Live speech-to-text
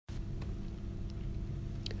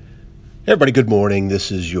Hey everybody, good morning.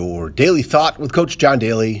 This is your Daily Thought with Coach John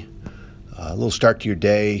Daly. A little start to your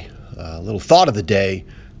day, a little thought of the day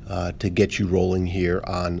to get you rolling here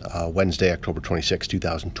on Wednesday, October 26,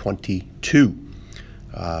 2022.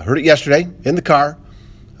 Heard it yesterday in the car.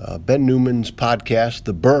 Ben Newman's podcast,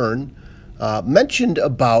 The Burn, mentioned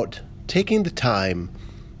about taking the time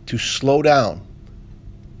to slow down,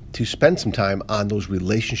 to spend some time on those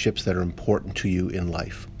relationships that are important to you in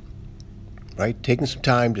life. Right? Taking some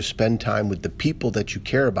time to spend time with the people that you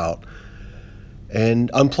care about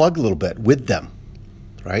and unplug a little bit with them,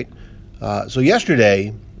 right? So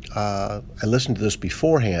yesterday, I listened to this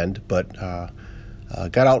beforehand, but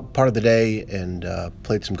got out part of the day and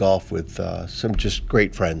played some golf with some just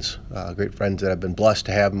great friends that I've been blessed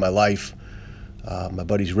to have in my life. My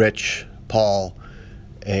buddies Rich, Paul,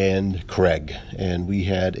 and Craig. And we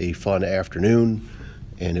had a fun afternoon.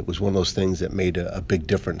 And it was one of those things that made a big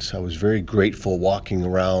difference. I was very grateful walking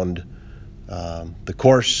around the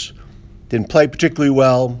course. Didn't play particularly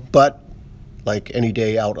well, but like any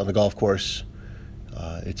day out on the golf course,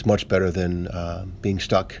 it's much better than being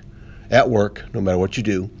stuck at work, no matter what you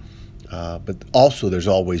do. But also, there's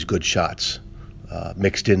always good shots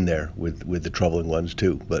mixed in there with the troubling ones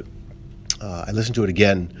too. But I listened to it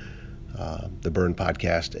again, the Burn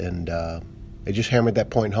podcast, and it just hammered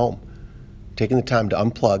that point home. Taking the time to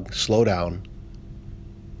unplug, slow down,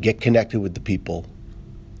 get connected with the people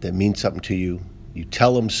that mean something to you. You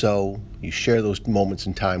tell them so, you share those moments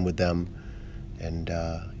in time with them, and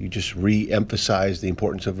you just re-emphasize the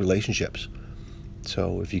importance of relationships.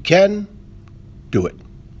 So if you can, do it,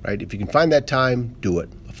 right? If you can find that time, do it.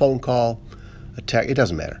 A phone call, a text, it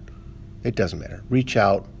doesn't matter. It doesn't matter. Reach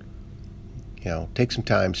out, take some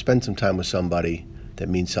time, spend some time with somebody that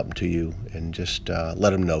means something to you, and just let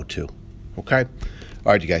them know too. Okay?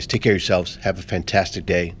 All right, you guys, take care of yourselves. Have a fantastic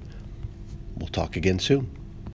day. We'll talk again soon.